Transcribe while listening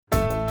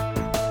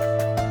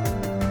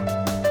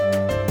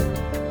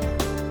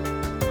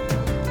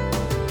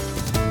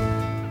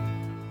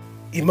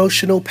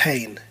Emotional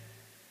pain.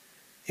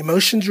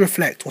 Emotions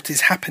reflect what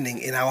is happening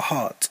in our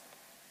heart.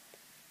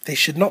 They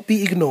should not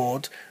be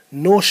ignored,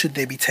 nor should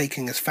they be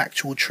taken as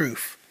factual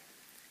truth.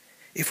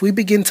 If we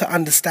begin to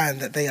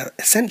understand that they are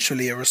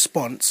essentially a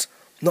response,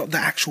 not the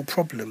actual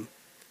problem,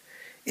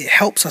 it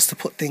helps us to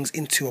put things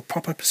into a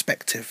proper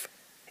perspective.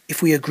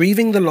 If we are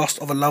grieving the loss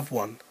of a loved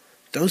one,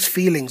 those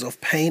feelings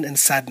of pain and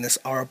sadness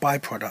are a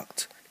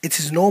byproduct. It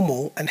is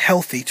normal and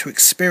healthy to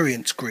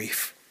experience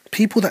grief.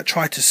 People that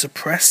try to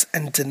suppress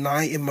and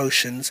deny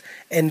emotions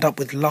end up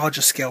with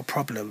larger scale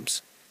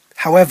problems.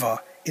 However,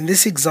 in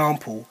this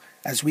example,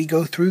 as we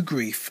go through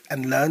grief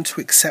and learn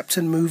to accept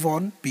and move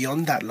on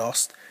beyond that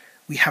loss,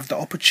 we have the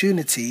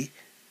opportunity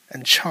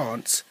and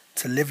chance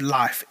to live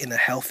life in a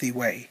healthy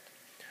way.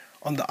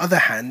 On the other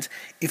hand,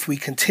 if we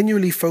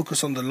continually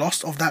focus on the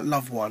loss of that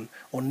loved one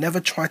or never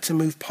try to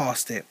move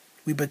past it,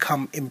 we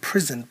become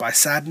imprisoned by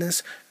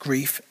sadness,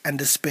 grief, and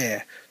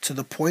despair to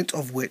the point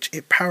of which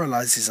it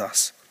paralyzes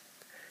us.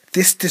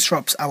 This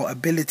disrupts our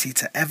ability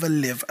to ever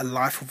live a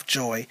life of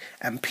joy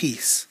and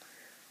peace,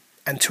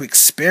 and to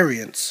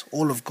experience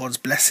all of God's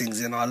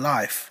blessings in our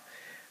life.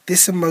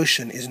 This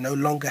emotion is no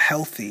longer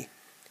healthy.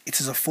 It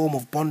is a form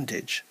of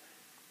bondage.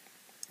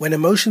 When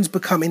emotions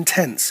become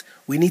intense,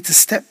 we need to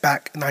step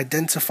back and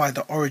identify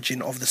the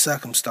origin of the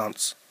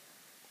circumstance,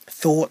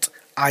 thought,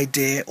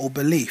 idea, or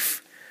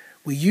belief.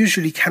 We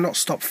usually cannot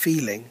stop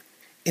feeling.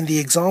 In the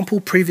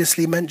example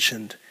previously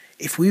mentioned,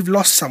 if we've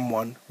lost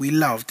someone we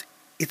loved,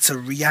 it's a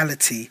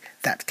reality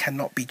that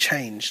cannot be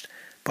changed.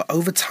 But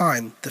over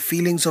time, the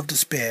feelings of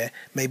despair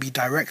may be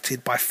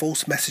directed by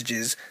false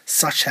messages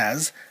such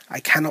as, "I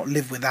cannot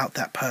live without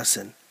that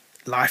person.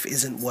 Life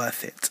isn't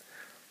worth it."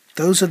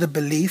 Those are the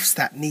beliefs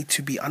that need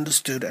to be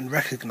understood and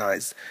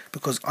recognized,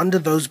 because under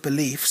those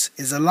beliefs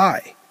is a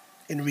lie.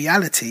 In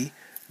reality,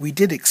 we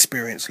did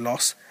experience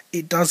loss.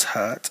 It does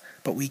hurt,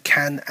 but we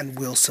can and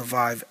will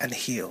survive and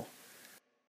heal.